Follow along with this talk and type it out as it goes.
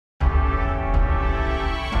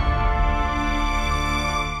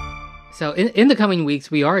So in the coming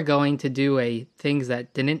weeks, we are going to do a things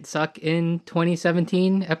that didn't suck in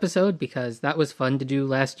 2017 episode because that was fun to do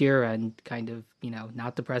last year and kind of,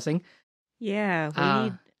 not depressing. Yeah, we Uh,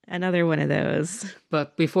 need another one of those.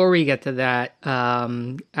 but before we get to that,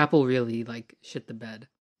 Apple really like shit the bed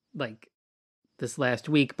like this last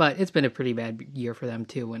week, but it's been a pretty bad year for them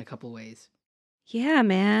too in a couple ways. Yeah,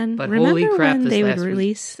 man. But holy Remember crap, when this they would last week.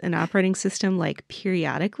 release an operating system like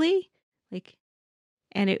periodically? Like,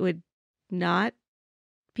 and it would not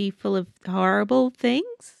be full of horrible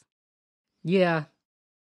things? Yeah.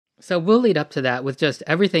 So we'll lead up to that with just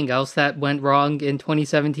everything else that went wrong in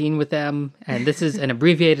 2017 with them. And this is an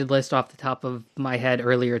abbreviated list off the top of my head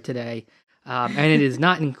earlier today. And it is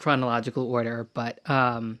not in chronological order, but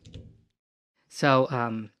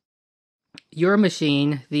so your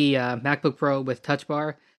machine, the MacBook Pro with Touch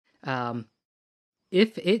Bar, um,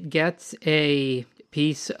 if it gets a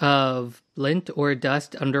piece of lint or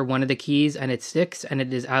dust under one of the keys and it sticks and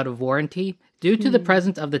it is out of warranty, due to the Hmm.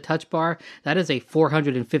 presence of the touch bar, that is a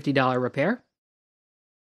 $450 repair.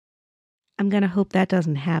 I'm going to hope that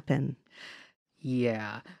doesn't happen.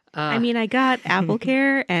 Yeah. I Uh mean, I got Apple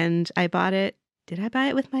Care and I bought it. Did I buy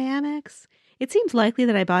it with my Amex? It seems likely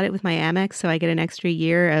that I bought it with my Amex so I get an extra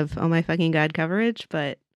year of oh my fucking god coverage,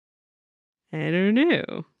 but I don't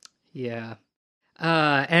know. yeah.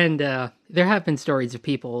 And there have been stories of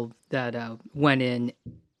people that went in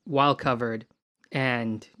while covered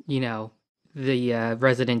and, the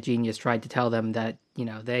resident genius tried to tell them that,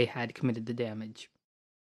 they had committed the damage.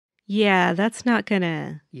 Yeah, that's not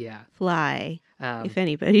gonna Yeah. fly Um if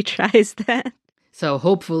anybody tries that. so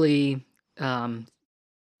hopefully um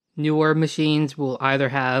newer machines will either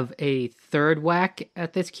have a third whack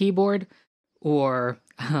at this keyboard or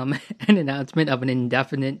an announcement of an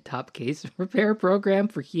indefinite top case repair program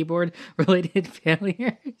for keyboard related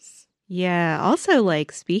failures. Yeah, also,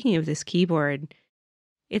 like, speaking of this keyboard,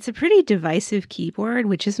 it's a pretty divisive keyboard,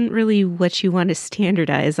 which isn't really what you want to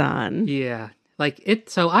standardize on. Yeah.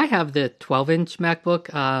 So I have the 12-inch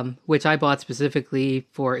MacBook, which I bought specifically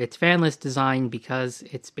for its fanless design because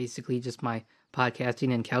it's basically just my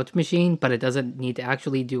podcasting and couch machine, but it doesn't need to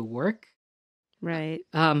actually do work. Right.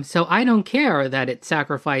 So I don't care that it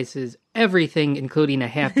sacrifices everything, including a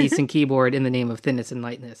half decent keyboard, in the name of thinness and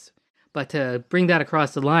lightness. But to bring that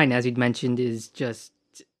across the line, as you'd mentioned, is just,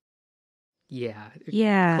 yeah,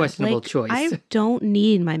 Yeah, questionable like, choice. I don't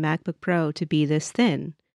need my MacBook Pro to be this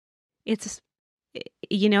thin. It's,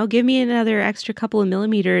 give me another extra couple of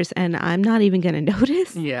millimeters and I'm not even going to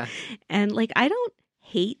notice. Yeah, And, like, I don't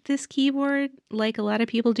hate this keyboard like a lot of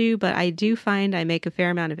people do, but I do find I make a fair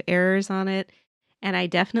amount of errors on it. And I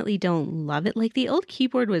definitely don't love it. Like, the old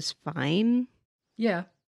keyboard was fine. yeah.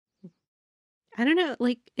 I don't know.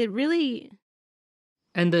 Like, it really.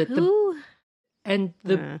 And the Who? and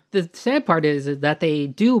the Uh, the sad part is that they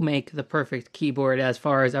do make the perfect keyboard as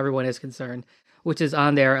far as everyone is concerned, which is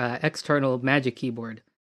on their external Magic keyboard.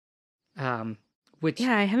 Um, which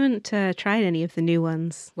yeah, I haven't tried any of the new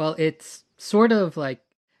ones. Well, it's sort of like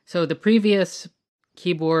so the previous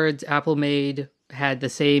keyboards Apple made had the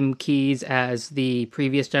same keys as the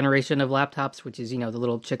previous generation of laptops, which is, the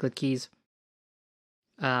little chiclet keys.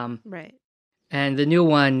 Um, Right. and the new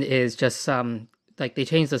one is just some like they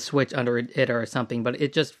changed the switch under it or something, but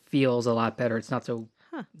it just feels a lot better. It's not so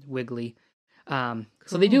Huh. wiggly. So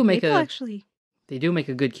they Cool. do make Maybe I'll a actually. they do make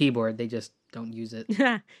a good keyboard. They just don't use it.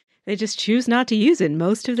 They just choose not to use it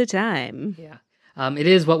most of the time. Yeah. It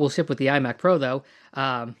is what will ship with the iMac Pro, though.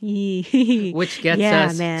 Which gets Yeah,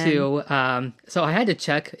 us man. to so I had to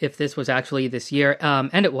check if this was actually this year,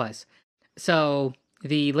 and it was. So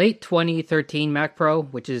the late 2013 Mac Pro,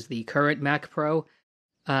 which is the current Mac Pro,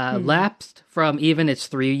 Hmm. lapsed from even its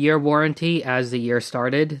 3-year warranty as the year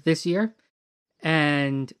started this year,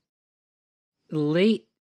 and late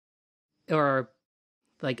or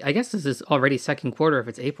like I guess this is already second quarter if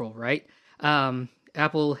it's April, right?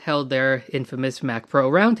 Apple held their infamous Mac Pro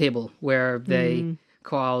roundtable where they Hmm.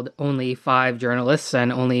 called only 5 journalists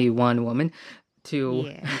and only one woman to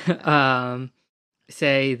Yeah. um,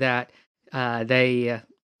 say that they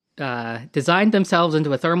designed themselves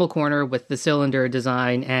into a thermal corner with the cylinder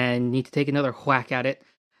design and need to take another whack at it.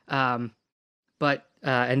 Um,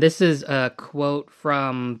 and this is a quote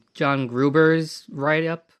from John Gruber's write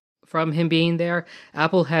up from him being there.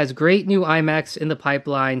 Apple has great new iMacs in the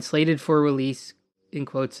pipeline slated for release, in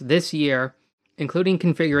quotes, this year, including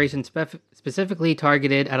configurations specifically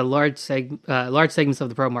targeted at large segments of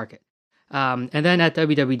the pro market. And then at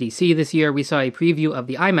WWDC this year, we saw a preview of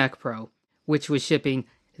the iMac Pro, which was shipping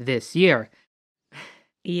this year.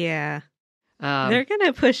 Yeah. Um, They're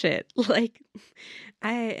gonna push it. Like,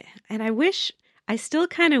 I wish I still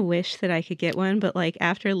kind of wish that I could get one, but like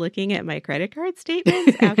after looking at my credit card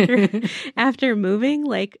statements after moving,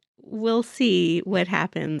 like we'll see what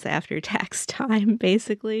happens after tax time,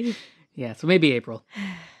 basically. Yeah, so maybe April.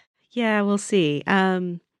 Yeah, we'll see.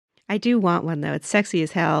 I do want one though. It's sexy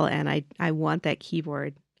as hell, and I want that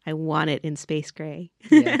keyboard. I want it in space gray,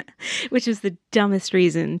 Yeah. which is the dumbest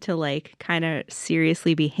reason to like kind of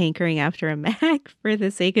seriously be hankering after a Mac for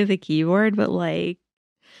the sake of the keyboard. But like,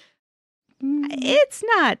 it's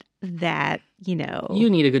not that, You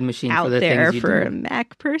need a good machine out for the there things you for do. a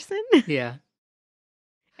Mac person. Yeah.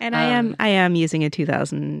 And I am using a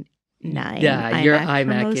 2009 Yeah, your iMac for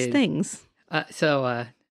iMac most is- things.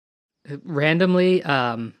 Randomly,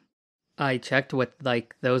 I checked what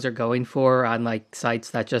like those are going for on like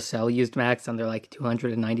sites that just sell used Macs, and they're like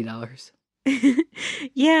 $290.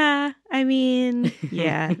 Yeah, I mean,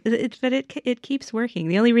 yeah, but it keeps working.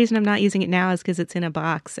 The only reason I'm not using it now is because it's in a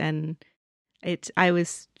box, and I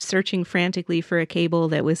was searching frantically for a cable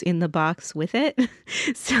that was in the box with it,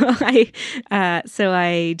 so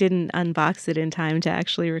I didn't unbox it in time to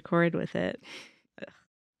actually record with it. Ugh.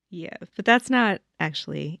 Yeah, but that's not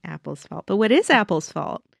actually Apple's fault. But what is Apple's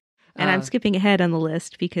fault? And I'm skipping ahead on the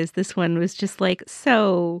list because this one was just like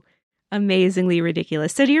so amazingly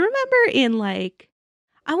ridiculous. So do you remember in like,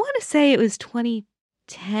 I want to say it was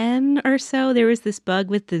 2010 or so, there was this bug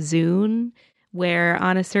with the Zune where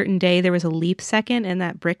on a certain day there was a leap second and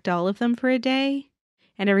that bricked all of them for a day.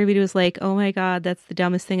 And everybody was like, oh my God, that's the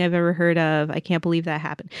dumbest thing I've ever heard of. I can't believe that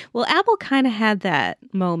happened. Well, Apple kind of had that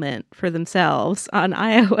moment for themselves on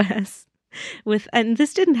iOS. And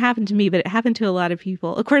this didn't happen to me, but it happened to a lot of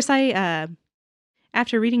people. Of course,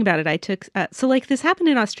 after reading about it, I took so like this happened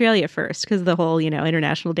in Australia first because of the whole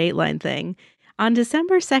international dateline thing. On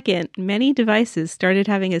December 2nd, many devices started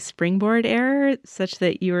having a springboard error, such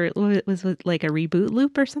that was like a reboot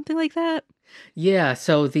loop or something like that. Yeah,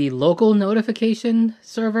 so the local notification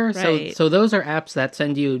server, Right. so those are apps that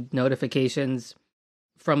send you notifications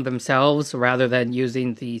from themselves rather than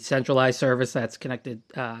using the centralized service that's connected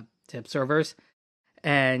to servers.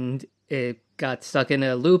 And it got stuck in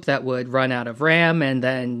a loop that would run out of RAM and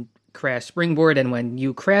then crash Springboard. And when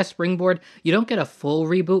you crash Springboard, you don't get a full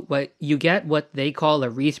reboot, but you get what they call a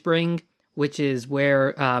respring, which is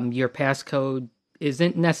where your passcode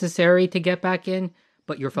isn't necessary to get back in,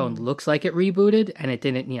 but your phone looks like it rebooted and it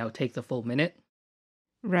didn't, take the full minute.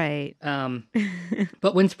 Right.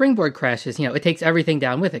 But when Springboard crashes, it takes everything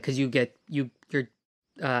down with it because you're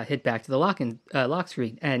hit back to the lock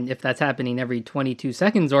screen, and if that's happening every 22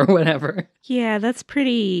 seconds or whatever, yeah, that's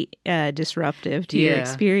pretty disruptive to your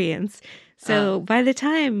experience. So by the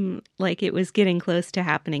time like it was getting close to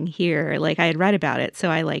happening here, like I had read about it, so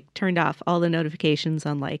I like turned off all the notifications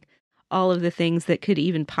on like all of the things that could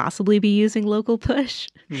even possibly be using local push.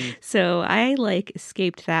 So I like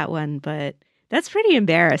escaped that one, but that's pretty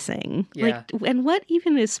embarrassing. Yeah. Like, and what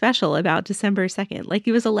even is special about December 2nd? Like,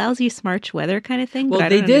 it was a lousy Smarch weather kind of thing. Well, but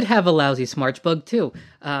they did have a lousy Smarch bug too.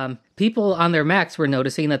 People on their Macs were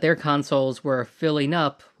noticing that their consoles were filling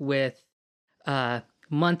up with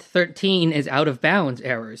month 13 is out of bounds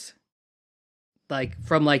errors. Like,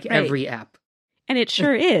 from like every app. And it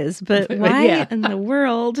sure is, but why in the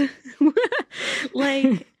world?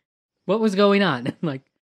 Like, what was going on? Like,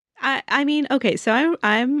 I mean, okay, so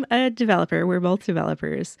I'm a developer. We're both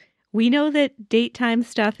developers. We know that date time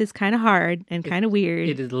stuff is kind of hard and kind of weird.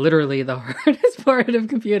 It is literally the hardest part of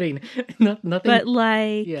computing. Nothing. But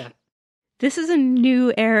like, this is a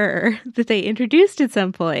new error that they introduced at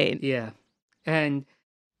some point. Yeah, and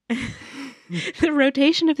the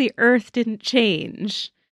rotation of the Earth didn't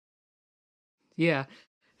change. Yeah.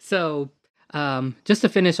 So, just to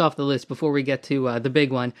finish off the list before we get to the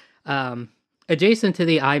big one, adjacent to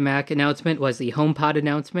the iMac announcement was the HomePod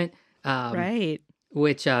announcement. Right.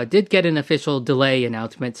 Which did get an official delay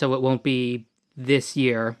announcement, so it won't be this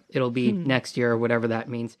year. It'll be next year, or whatever that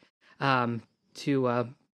means. And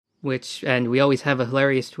we always have a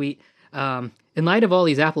hilarious tweet. In light of all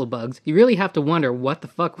these Apple bugs, you really have to wonder what the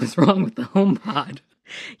fuck was wrong with the HomePod.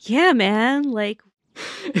 Yeah, man. Like,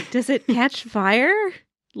 does it catch fire?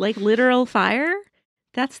 Like literal fire?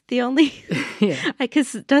 That's the only... Yeah.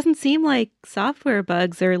 Because it doesn't seem like software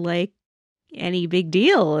bugs are like any big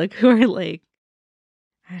deal. Like, or like,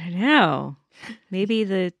 I don't know. Maybe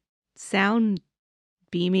the sound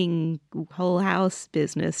beaming whole house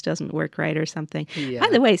business doesn't work right or something. Yeah. By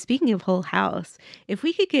the way, speaking of whole house, if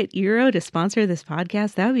we could get Eero to sponsor this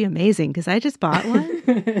podcast, that would be amazing because I just bought one.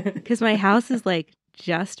 Because my house is like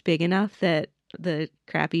just big enough that the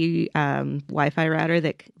crappy Wi-Fi router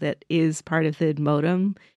that is part of the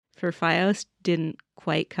modem for FiOS didn't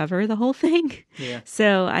quite cover the whole thing. Yeah.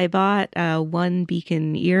 So I bought a one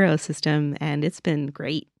beacon Eero system, and it's been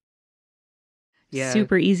great. Yeah.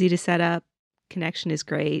 Super easy to set up. Connection is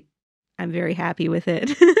great. I'm very happy with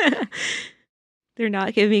it. They're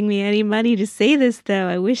not giving me any money to say this, though.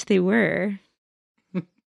 I wish they were.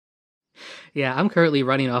 Yeah, I'm currently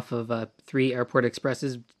running off of 3 Airport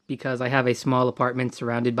Expresses because I have a small apartment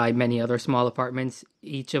surrounded by many other small apartments,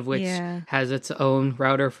 each of which has its own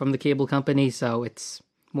router from the cable company, so it's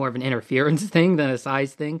more of an interference thing than a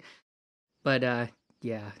size thing. But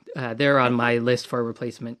they're on my list for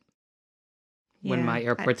replacement when my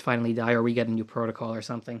airports finally die or we get a new protocol or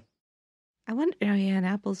something. I wonder, and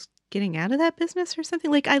Apple's getting out of that business or something.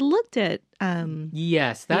 Like I looked at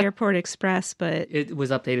yes, the Airport Express, but it was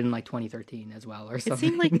updated in like 2013 as well or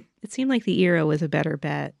something. It seemed like the Eero was a better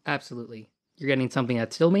bet. Absolutely. You're getting something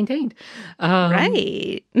that's still maintained.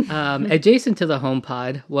 Right. Adjacent to the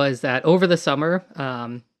HomePod was that over the summer,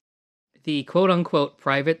 the quote-unquote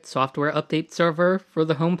private software update server for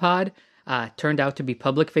the HomePod turned out to be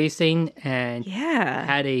public-facing and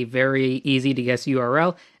had a very easy-to-guess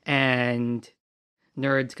URL, and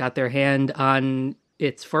nerds got their hand on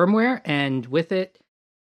its firmware, and with it,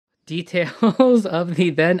 details of the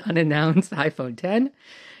then unannounced iPhone 10.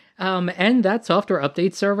 And that software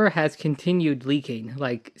update server has continued leaking,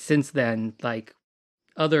 like, since then, like,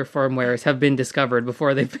 other firmwares have been discovered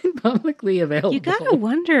before they've been publicly available. You gotta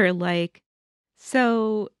wonder, like,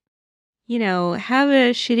 so, have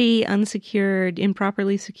a shitty, unsecured,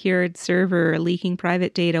 improperly secured server leaking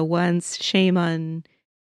private data once, shame on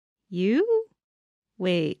you?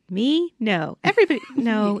 Wait, me? No. Everybody,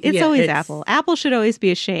 no, it's always Apple. Apple should always be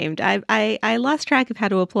ashamed. I lost track of how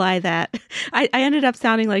to apply that. I ended up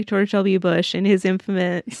sounding like George W. Bush in his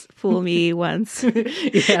infamous "fool me once."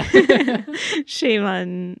 Shame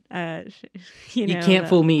on, You can't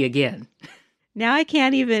fool me again. Now I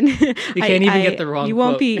can't even. You can't even get the wrong. You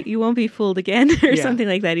won't be fooled again, or something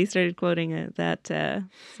like that. He started quoting that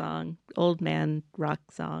song, old man rock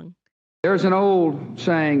song. There's an old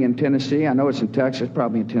saying in Tennessee, I know it's in Texas,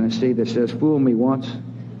 probably in Tennessee, that says, "Fool me once,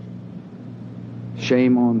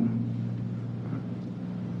 shame on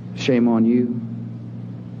you.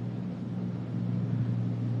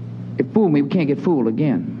 If fool me, we can't get fooled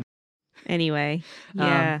again." Anyway,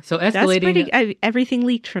 yeah. So escalating. Everything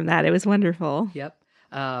leaked from that. It was wonderful. Yep.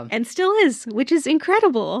 And still is, which is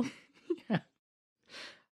incredible. Yeah.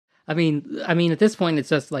 I mean, at this point, it's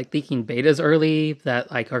just like leaking betas early that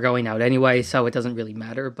like are going out anyway, so it doesn't really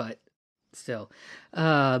matter. But still,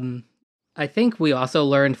 I think we also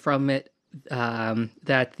learned from it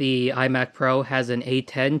that the iMac Pro has an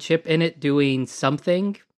A10 chip in it doing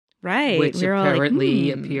something, right? Which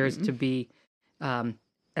apparently appears to be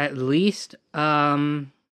at least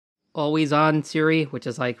always on Siri, which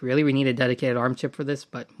is like, really, we need a dedicated ARM chip for this,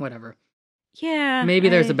 but whatever. Yeah, maybe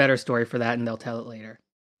there's a better story for that, and they'll tell it later.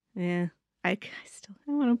 Yeah, I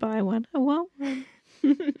want to buy one. I want one.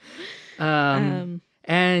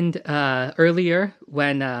 And earlier,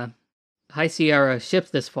 when High Sierra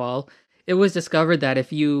shipped this fall, it was discovered that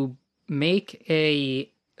if you make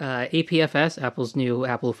a APFS, Apple's new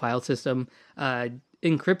Apple file system,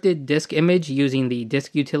 encrypted disk image using the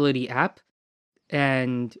disk utility app,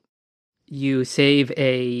 and you save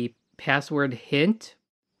a password hint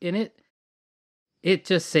in it, it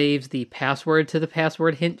just saves the password to the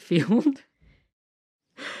password hint field,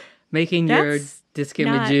 making your disk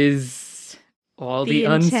images all the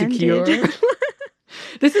unsecure.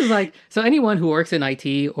 This is like, so anyone who works in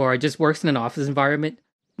IT or just works in an office environment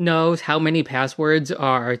knows how many passwords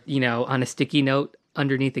are, on a sticky note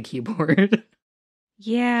underneath the keyboard.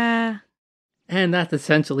 Yeah. And that's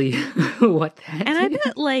essentially what that is. And I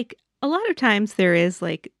bet, like, a lot of times there is,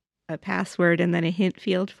 like, a password and then a hint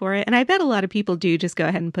field for it. And I bet a lot of people do just go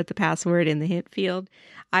ahead and put the password in the hint field,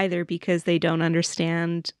 either because they don't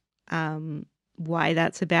understand why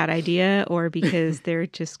that's a bad idea or because they're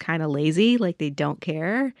just kind of lazy, like they don't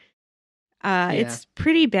care. It's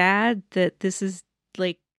pretty bad that this is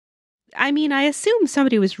like, I mean, I assume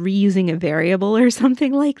somebody was reusing a variable or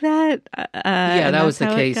something like that. That was the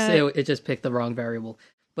case. It just picked the wrong variable.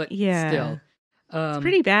 But still. It's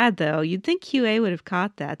pretty bad, though. You'd think QA would have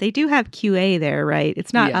caught that. They do have QA there, right?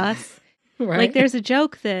 It's not us. Right? Like, there's a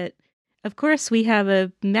joke that, of course, we have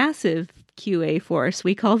a massive QA force.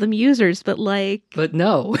 We call them users, but like... But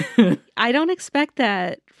no. I don't expect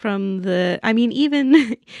that from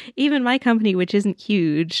even my company, which isn't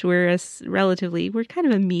huge, we're kind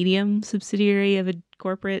of a medium subsidiary of a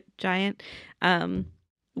corporate giant.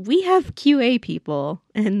 We have QA people,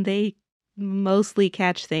 and they mostly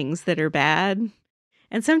catch things that are bad.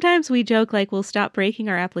 And sometimes we joke like we'll stop breaking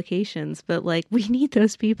our applications, but like we need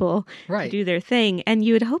those people to Right. do their thing. And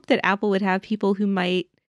you would hope that Apple would have people who might,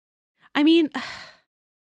 I mean,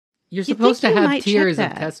 You're You'd supposed to think you have might check tiers of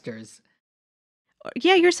that. testers.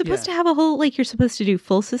 yeah, you're supposed Yeah. to have a whole, like you're supposed to do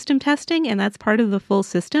full system testing, and that's part of the full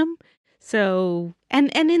system. So,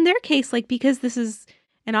 and in their case, like because this is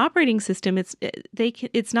an operating system, it's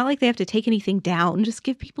not like they have to take anything down. Just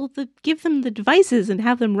give them the devices and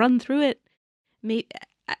have them run through it. Maybe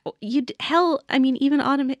I mean, even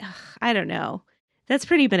automate. I don't know. That's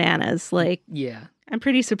pretty bananas. Like, Yeah. I'm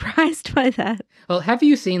pretty surprised by that. Well, have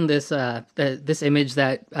you seen this this image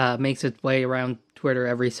that makes its way around Twitter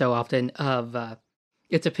every so often of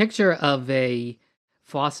it's a picture of a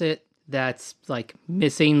faucet that's like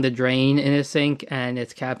missing the drain in a sink, and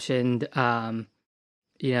it's captioned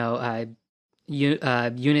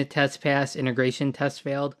unit test pass, integration test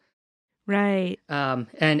failed. Right.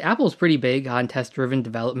 And Apple's pretty big on test-driven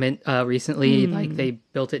development recently. Like they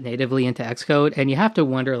built it natively into Xcode, and you have to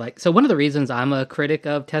wonder, like, so one of the reasons I'm a critic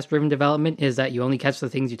of test-driven development is that you only catch the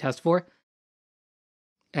things you test for,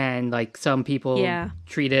 and like some people Yeah.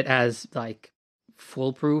 treat it as like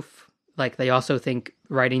foolproof. Like they also think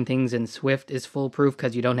writing things in Swift is foolproof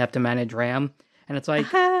because you don't have to manage RAM, and it's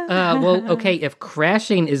like, well, okay, if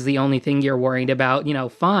crashing is the only thing you're worried about,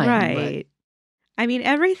 fine, Right. I mean,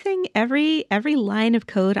 every line of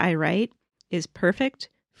code I write is perfect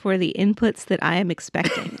for the inputs that I am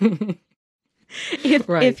expecting.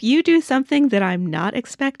 Right. If you do something that I'm not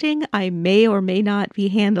expecting, I may or may not be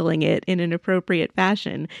handling it in an appropriate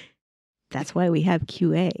fashion. That's why we have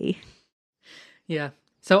QA. Yeah.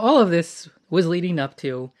 So all of this was leading up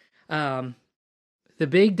to the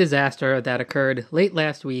big disaster that occurred late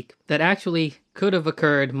last week that actually could have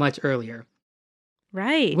occurred much earlier.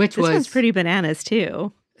 Right. Which this was one's pretty bananas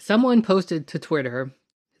too. Someone posted to Twitter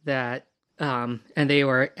that, and they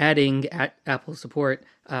were adding at Apple support,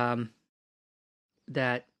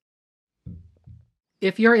 that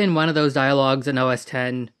if you're in one of those dialogues in OS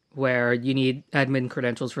X where you need admin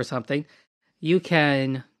credentials for something, you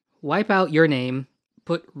can wipe out your name,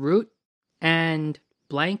 put root and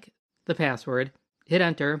blank the password, hit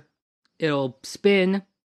enter, it'll spin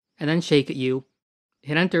and then shake at you,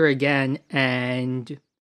 hit enter again, and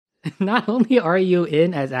not only are you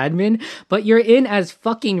in as admin, but you're in as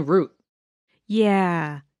fucking root.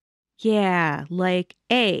 Yeah. Yeah. Like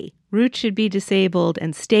A, root should be disabled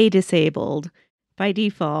and stay disabled by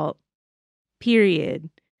default. Period.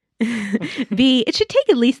 B, it should take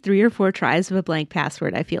at least 3 or 4 tries of a blank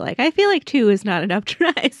password, I feel like. I feel like 2 is not enough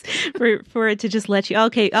tries for it to just let you,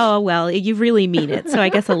 okay, oh, well, you really mean it, so I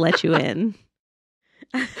guess I'll let you in.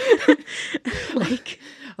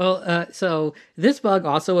 So this bug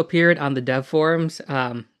also appeared on the dev forums,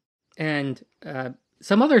 and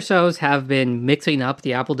some other shows have been mixing up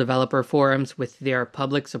the Apple developer forums with their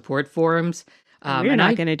public support forums. We're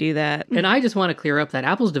not going to do that. And I just want to clear up that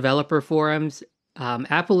Apple's developer forums,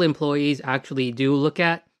 Apple employees actually do look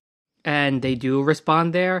at, and they do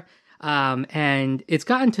respond there. And it's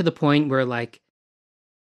gotten to the point where, like,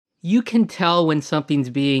 you can tell when something's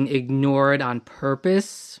being ignored on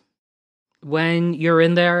purpose when you're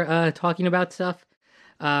in there talking about stuff.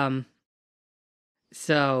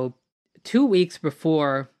 So 2 weeks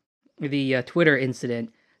before the Twitter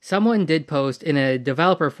incident, someone did post in a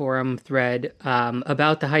developer forum thread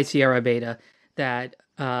about the High Sierra beta that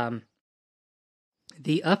the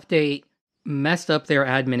update messed up their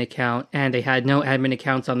admin account, and they had no admin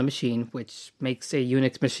accounts on the machine, which makes a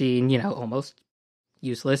Unix machine, almost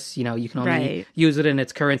useless. You can only use it in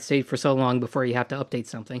its current state for so long before you have to update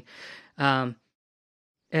something.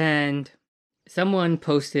 And someone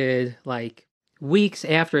posted, like, weeks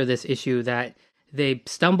after this issue that they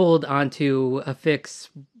stumbled onto a fix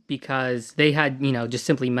because they had, just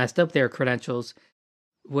simply messed up their credentials,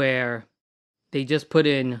 where they just put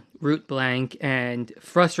in root blank and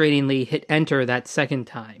frustratingly hit enter that second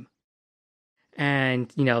time. And,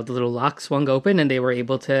 the little lock swung open and they were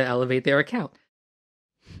able to elevate their account.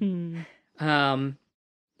 And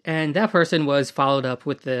that person was followed up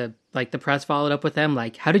with the press followed up with them,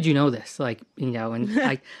 like, how did you know this? And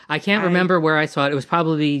I can't remember where I saw it. It was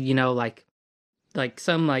probably, like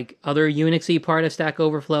some like other Unixy part of Stack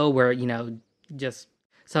Overflow where, just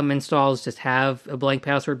some installs just have a blank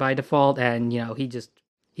password by default, and,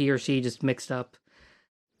 he or she just mixed up.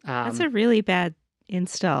 That's a really bad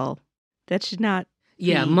install. That should not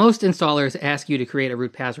Yeah, most installers ask you to create a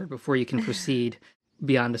root password before you can proceed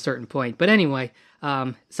beyond a certain point. But anyway,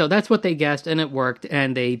 so that's what they guessed, and it worked,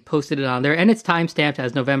 and they posted it on there, and it's timestamped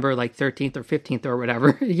as November 13th or 15th or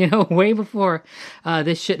whatever, way before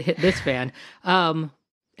this shit hit this fan.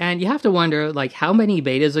 And you have to wonder, like, how many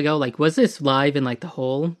betas ago, like, was this live in, like, the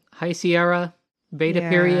whole High Sierra beta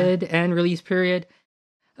period and release period?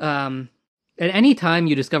 At any time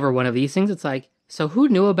you discover one of these things, it's like, so who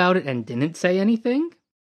knew about it and didn't say anything?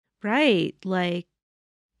 Right. Like,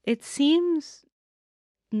 it seems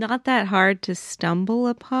not that hard to stumble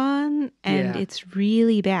upon, and Yeah. it's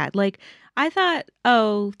really bad. Like, I thought,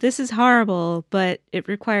 oh, this is horrible, but it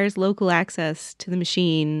requires local access to the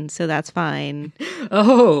machine, so that's fine.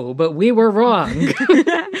 Oh, but we were wrong.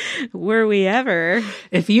 Were we ever?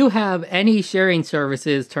 If you have any sharing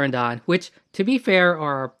services turned on, which, to be fair,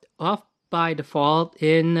 are off by default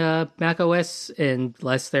in macOS,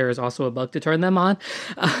 unless there's also a bug to turn them on,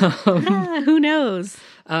 Who knows?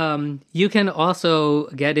 you can also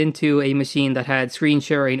get into a machine that had screen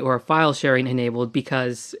sharing or file sharing enabled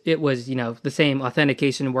because it was, the same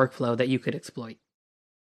authentication workflow that you could exploit.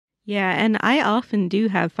 Yeah, and I often do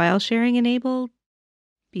have file sharing enabled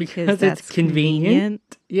because that's it's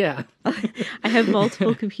convenient. Yeah. I have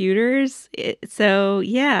multiple computers, so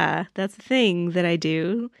yeah, that's the thing that I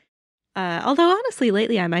do. Although honestly,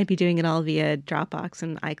 lately I might be doing it all via Dropbox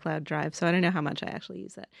and iCloud Drive, so I don't know how much I actually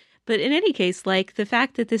use that. But in any case, like the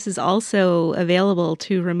fact that this is also available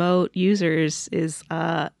to remote users is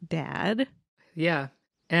bad. Yeah.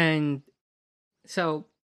 And so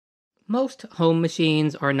most home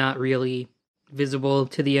machines are not really visible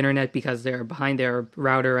to the internet because they're behind their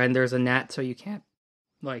router and there's a NAT, so you can't,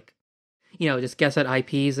 just guess at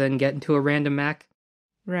IPs and get into a random Mac.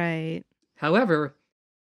 Right. However,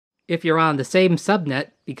 if you're on the same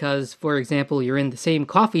subnet, because, for example, you're in the same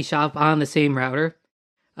coffee shop on the same router,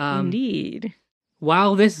 Indeed.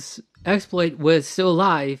 while this exploit was still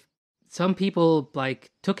live, some people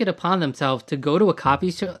took it upon themselves to go to a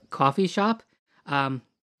coffee shop,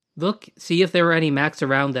 see if there were any Macs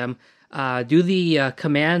around them, do the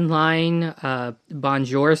command line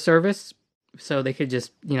bonjour service, so they could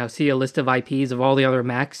just see a list of IPs of all the other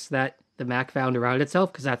Macs that the Mac found around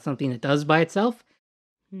itself, because that's something it does by itself.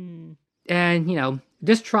 And,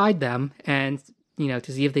 just tried them and,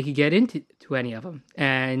 to see if they could get into any of them.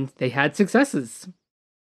 And they had successes.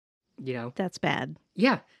 That's bad.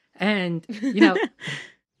 Yeah. And,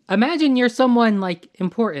 imagine you're someone,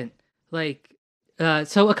 important.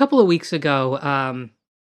 So a couple of weeks ago,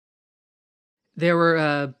 there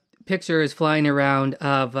were pictures flying around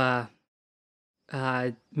of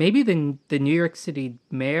maybe the New York City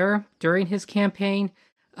mayor during his campaign,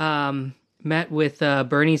 met with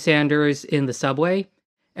Bernie Sanders in the subway.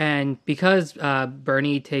 And because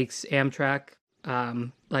Bernie takes Amtrak,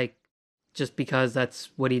 just because that's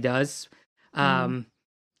what he does,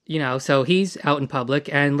 so he's out in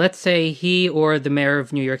public. And let's say he or the mayor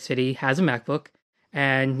of New York City has a MacBook,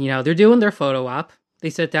 and, they're doing their photo op. They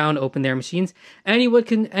sit down, open their machines. Anyone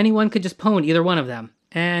could just pwn either one of them.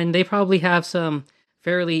 And they probably have some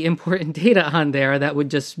fairly important data on there that would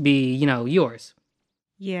just be, yours.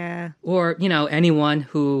 Yeah. Or, anyone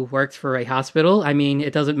who works for a hospital. I mean,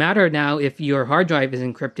 it doesn't matter now if your hard drive is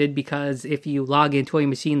encrypted, because if you log into a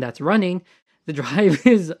machine that's running, the drive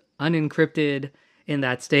is unencrypted in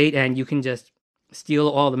that state, and you can just steal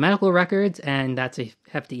all the medical records, and that's a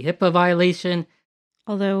hefty HIPAA violation.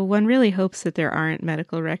 Although one really hopes that there aren't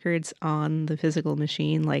medical records on the physical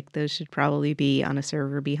machine, like those should probably be on a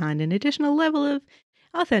server behind an additional level of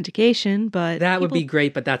authentication, but that would be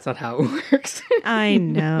great, but that's not how it works. I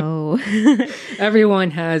know.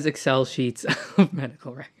 Everyone has Excel sheets of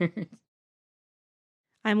medical records.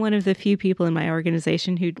 I'm one of the few people in my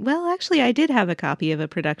organization who, well, actually, I did have a copy of a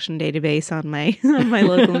production database on my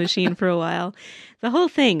local machine for a while. The whole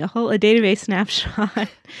thing, a database snapshot.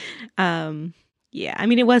 Yeah, I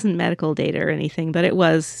mean, it wasn't medical data or anything, but it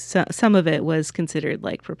was, some of it was considered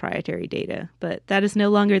like proprietary data, but that is no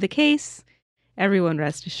longer the case. Everyone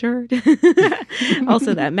rest assured.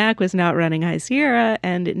 Also, that Mac was not running High Sierra,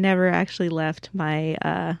 and it never actually left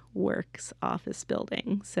my works office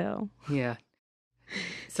building. So yeah.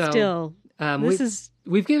 So still,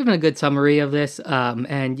 we've given a good summary of this,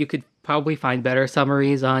 and you could probably find better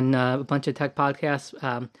summaries on a bunch of tech podcasts.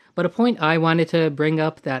 But a point I wanted to bring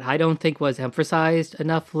up that I don't think was emphasized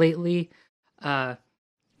enough lately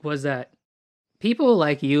was that people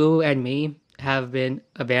like you and me have been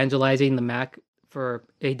evangelizing the Mac for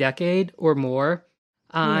a decade or more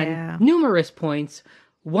on numerous points,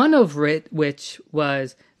 one of which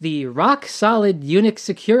was the rock-solid Unix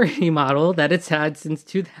security model that it's had since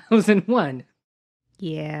 2001.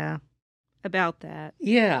 Yeah, about that.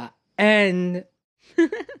 Yeah, and,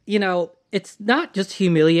 it's not just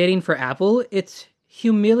humiliating for Apple, it's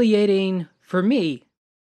humiliating for me.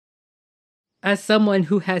 As someone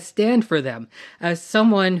who has stand for them, as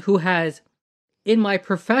someone who has in my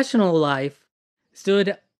professional life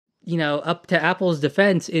stood, up to Apple's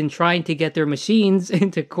defense in trying to get their machines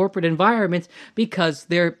into corporate environments because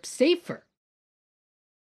they're safer.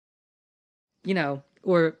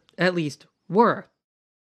 Or at least were.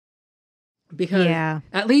 Because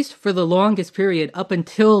at least for the longest period up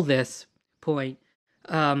until this point,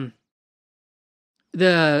 the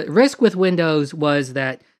risk with Windows was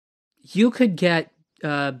that you could get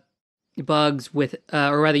bugs with,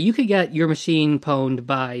 or rather, you could get your machine pwned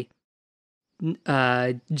by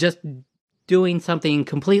just doing something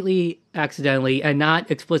completely accidentally and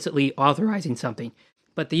not explicitly authorizing something.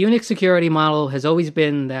 But the Unix security model has always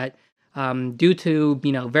been that due to,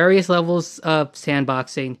 various levels of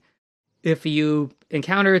sandboxing, if you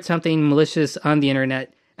encountered something malicious on the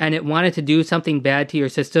internet and it wanted to do something bad to your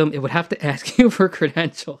system, it would have to ask you for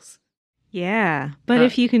credentials. Yeah, but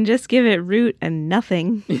if you can just give it root and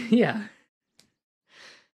nothing. Yeah.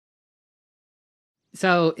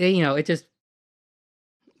 So, it just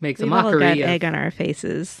makes a mockery. We've all got egg on our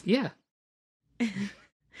faces. Yeah.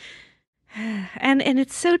 And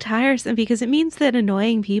it's so tiresome because it means that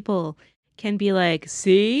annoying people can be like,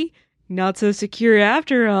 see? Not so secure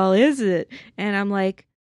after all, is it? And I'm like,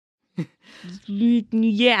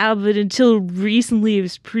 yeah, but until recently it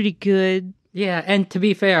was pretty good. Yeah, and to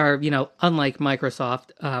be fair, unlike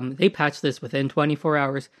Microsoft, they patched this within 24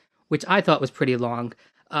 hours, which I thought was pretty long.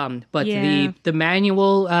 But the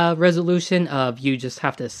manual resolution of you just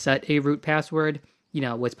have to set a root password,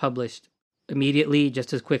 was published immediately,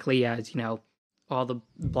 just as quickly as, all the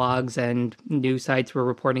blogs and news sites were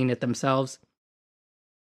reporting it themselves.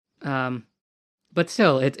 But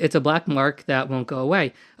still, it's a black mark that won't go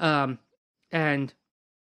away. And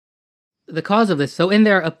the cause of this, so in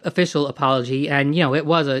their official apology, and, it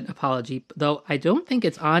was an apology, though I don't think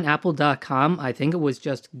it's on Apple.com. I think it was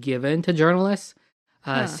just given to journalists.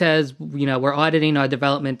 Says, we're auditing our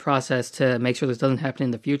development process to make sure this doesn't happen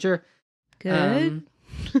in the future. Good.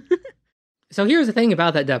 So here's the thing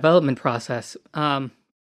about that development process.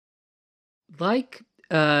 Like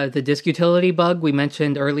the disk utility bug we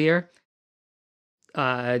mentioned earlier,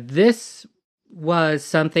 this was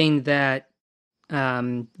something that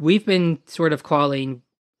we've been sort of calling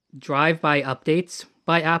drive-by updates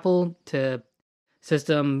by Apple to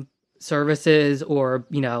system services, or,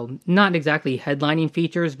 not exactly headlining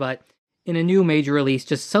features, but in a new major release,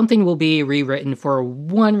 just something will be rewritten for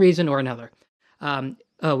one reason or another.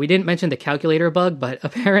 We didn't mention the calculator bug, but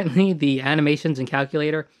apparently the animations in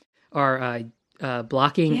calculator are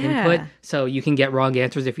blocking input, so you can get wrong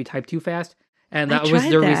answers if you type too fast. And that was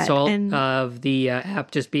the result of the app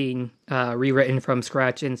just being rewritten from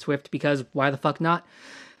scratch in Swift, because why the fuck not?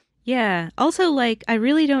 Yeah. Also, I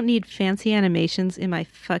really don't need fancy animations in my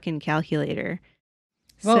fucking calculator.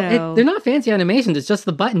 Well, they're not fancy animations. It's just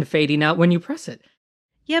the button fading out when you press it.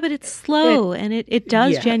 Yeah, but it's slow, and it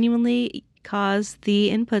does genuinely cause the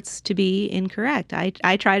inputs to be incorrect.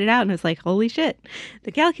 I tried it out, and it was like, holy shit,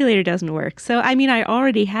 the calculator doesn't work. So, I mean, I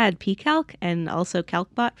already had pCalc and also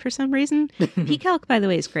CalcBot for some reason. pCalc, by the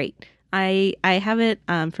way, is great. I have it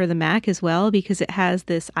for the Mac as well, because it has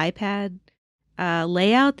this iPad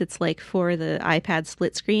layout that's for the iPad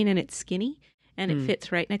split screen, and it's skinny. And it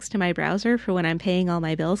fits right next to my browser for when I'm paying all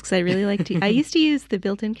my bills, because I really like to... I used to use the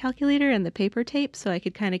built-in calculator and the paper tape, so I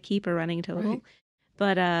could kind of keep a running total. Right.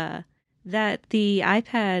 But that the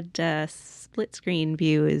iPad split screen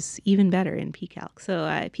view is even better in pCalc. So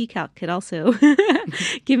pCalc could also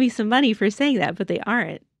give me some money for saying that, but they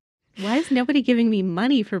aren't. Why is nobody giving me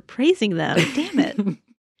money for praising them? Damn it.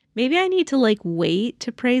 Maybe I need to wait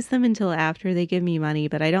to praise them until after they give me money,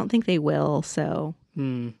 but I don't think they will, so...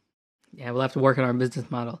 Yeah, we'll have to work on our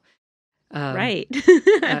business model. Right.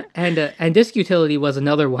 And disk utility was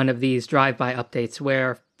another one of these drive-by updates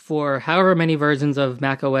where for however many versions of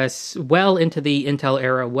macOS, well into the Intel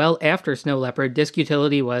era, well after Snow Leopard, disk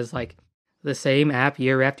utility was the same app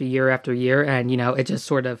year after year after year. And, it just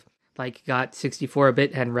sort of got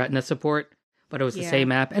 64-bit and Retina support, but it was the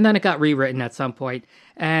same app. And then it got rewritten at some point,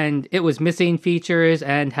 and it was missing features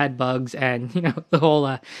and had bugs, and, the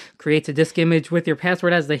whole creates a disk image with your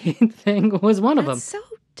password as the hint thing was one of them.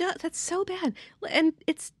 That's so bad. And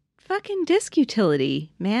it's fucking disk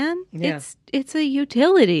utility, man. Yeah. It's a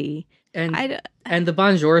utility. And the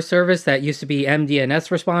Bonjour service that used to be MDNS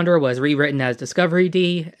responder was rewritten as Discovery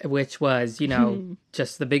D, which was,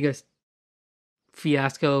 just the biggest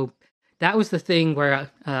fiasco. That was the thing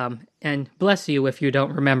where, and bless you if you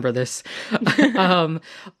don't remember this,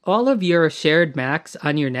 all of your shared Macs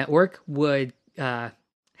on your network would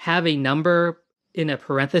have a number in a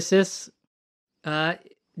parenthesis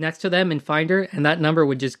next to them in Finder, and that number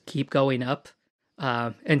would just keep going up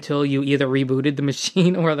until you either rebooted the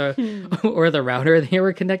machine or the router they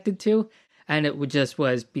were connected to, and it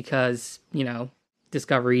was because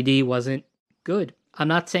Discovery D wasn't good. I'm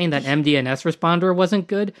not saying that MDNS responder wasn't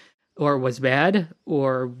good or was bad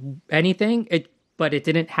or anything. But it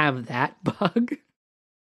didn't have that bug.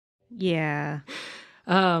 Yeah.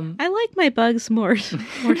 I like my bugs more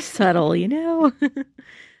subtle, And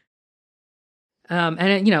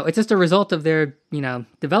it's just a result of their,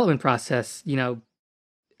 development process,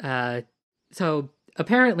 so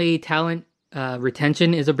apparently talent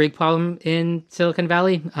retention is a big problem in Silicon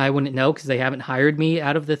Valley. I wouldn't know because they haven't hired me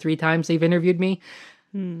out of the 3 times they've interviewed me.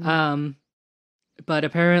 But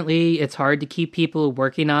apparently it's hard to keep people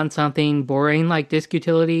working on something boring like disk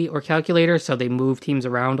utility or calculator, so they move teams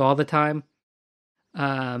around all the time.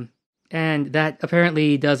 And that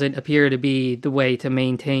apparently doesn't appear to be the way to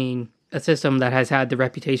maintain a system that has had the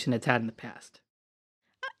reputation it's had in the past.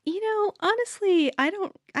 Honestly, I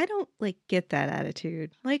don't like get that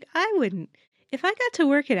attitude. Like, I wouldn't. If I got to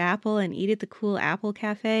work at Apple and eat at the cool Apple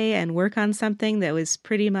Cafe and work on something that was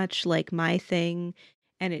pretty much like my thing,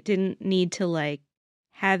 and it didn't need to like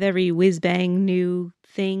have every whiz bang new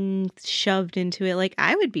thing shoved into it, like,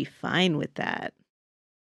 I would be fine with that.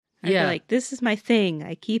 I'd be like, this is my thing.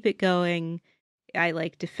 I keep it going. I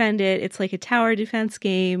like defend it. It's like a tower defense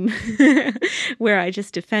game where I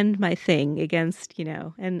just defend my thing against,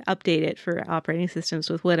 and update it for operating systems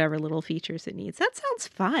with whatever little features it needs. That sounds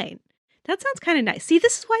fine. That sounds kind of nice. See,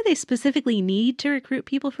 this is why they specifically need to recruit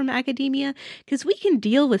people from academia, because we can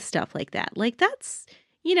deal with stuff like that. Like, that's,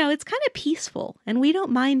 it's kind of peaceful, and we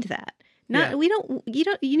don't mind that.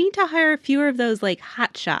 You need to hire fewer of those like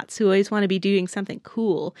hot shots who always want to be doing something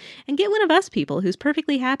cool, and get one of us people who's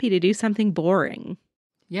perfectly happy to do something boring.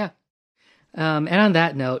 Yeah. And on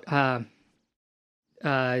that note,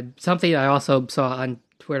 something I also saw on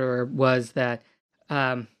Twitter was that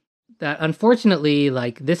unfortunately,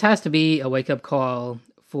 like, this has to be a wake up call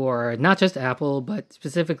for not just Apple, but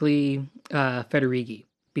specifically Federighi,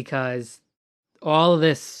 because all of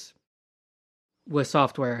this was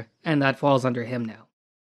software, and that falls under him now.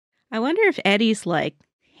 I wonder if Eddie's like,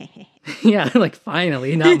 yeah, like,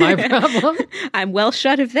 finally, not my problem. I'm well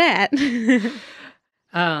shut of that.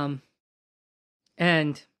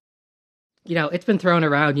 And it's been thrown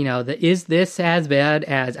around, is this as bad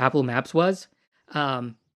as Apple Maps was?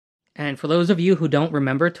 And for those of you who don't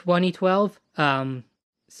remember 2012,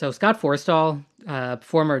 so Scott Forstall,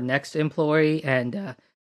 former Next employee and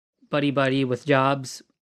buddy with Jobs,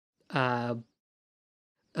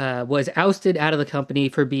 was ousted out of the company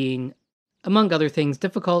for being, among other things,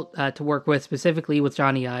 difficult to work with, specifically with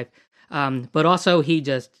Johnny Ive. But also he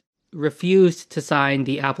just refused to sign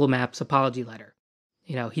the Apple Maps apology letter.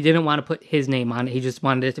 He didn't want to put his name on it. He just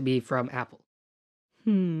wanted it to be from Apple.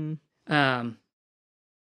 Sometimes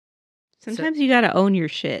you gotta own your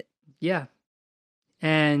shit. Yeah.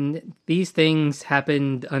 And these things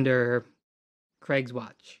happened under Craig's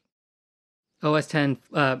watch. OS 10,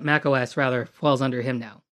 Mac OS rather, falls under him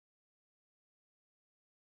now.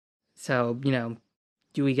 So,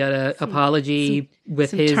 do we get an apology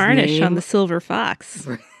with his tarnish name on the silver fox?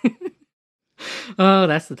 Oh,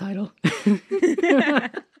 that's the title.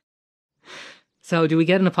 So, do we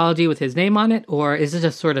get an apology with his name on it, or is it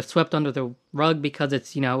just sort of swept under the rug because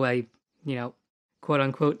it's, a quote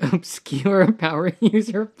unquote obscure power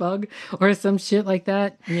user bug or some shit like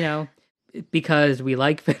that? Because we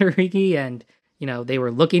like Federighi and, they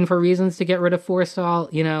were looking for reasons to get rid of Forstall,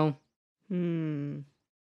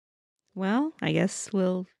 Well, I guess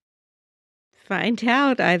we'll find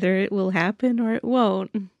out. Either it will happen or it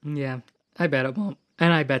won't. Yeah, I bet it won't.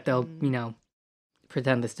 And I bet they'll,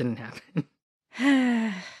 pretend this didn't happen.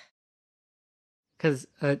 Because,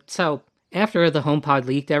 so, after the HomePod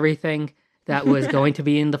leaked everything that was going to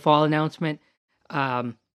be in the fall announcement,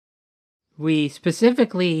 we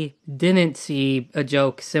specifically didn't see a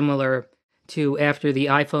joke similar to after the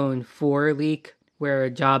iPhone 4 leak, where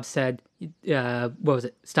Jobs said, what was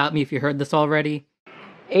it? Stop me if you heard this already.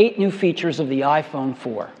 8 new features of the iPhone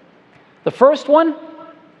 4. The first one,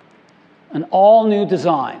 an all-new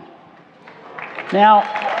design. Now,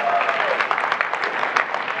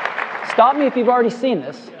 stop me if you've already seen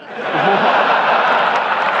this.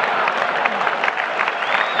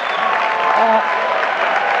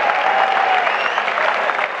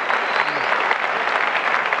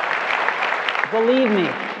 Believe me,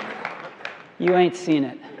 you ain't seen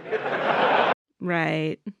it.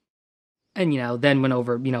 Right. And, then went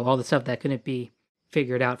over, all the stuff that couldn't be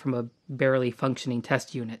figured out from a barely functioning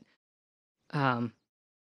test unit.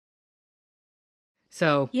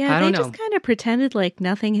 So Yeah, I they don't know. just kind of pretended like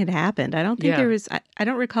nothing had happened. I don't think Yeah. there was, I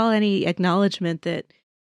don't recall any acknowledgement that,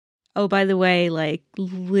 oh, by the way, like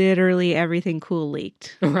literally everything cool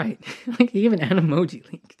leaked. Right. Like even Animoji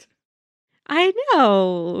leaked. I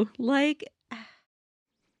know. Like,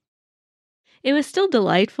 it was still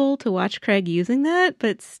delightful to watch Craig using that,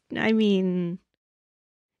 but I mean,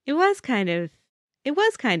 it was kind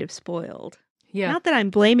of spoiled. Yeah. Not that I'm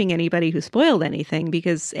blaming anybody who spoiled anything,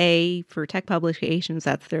 because A, for tech publications,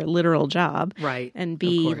 that's their literal job. Right. And Of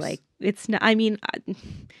B, course. like, it's not, I mean,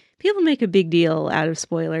 people make a big deal out of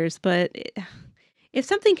spoilers, but if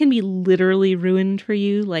something can be literally ruined for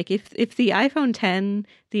you, like if the iPhone 10,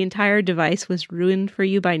 the entire device was ruined for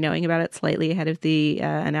you by knowing about it slightly ahead of the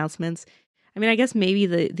announcements, I mean, I guess maybe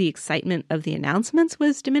the excitement of the announcements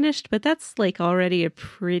was diminished, but that's like already a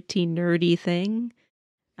pretty nerdy thing.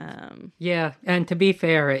 Yeah, and to be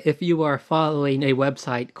fair, if you are following a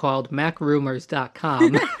website called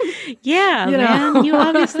macrumors.com, Yeah, You know. man, you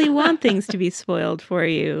obviously want things to be spoiled for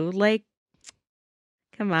you. Like,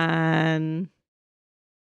 come on.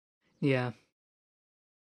 yeah.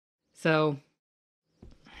 So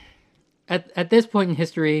at this point in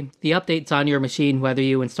history, the update's on your machine whether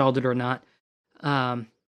you installed it or not.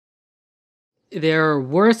 There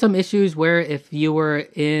were some issues where if you were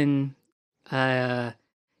in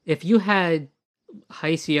if you had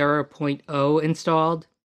High Sierra 0.0 installed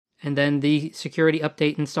and then the security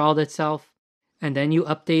update installed itself and then you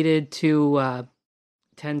updated to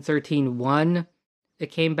 10.13.1, it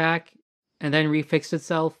came back and then refixed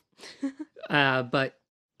itself. But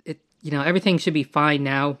it, everything should be fine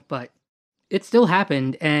now, but it still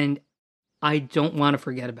happened and I don't want to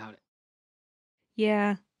forget about it.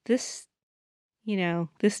 Yeah, this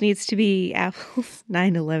needs to be Apple's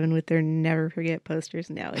 9/11 with their never forget posters.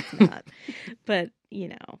 No, it's not. But,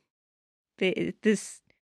 this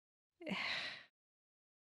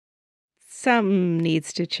some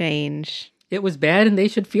needs to change. It was bad and they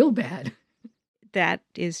should feel bad. That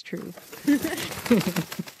is true.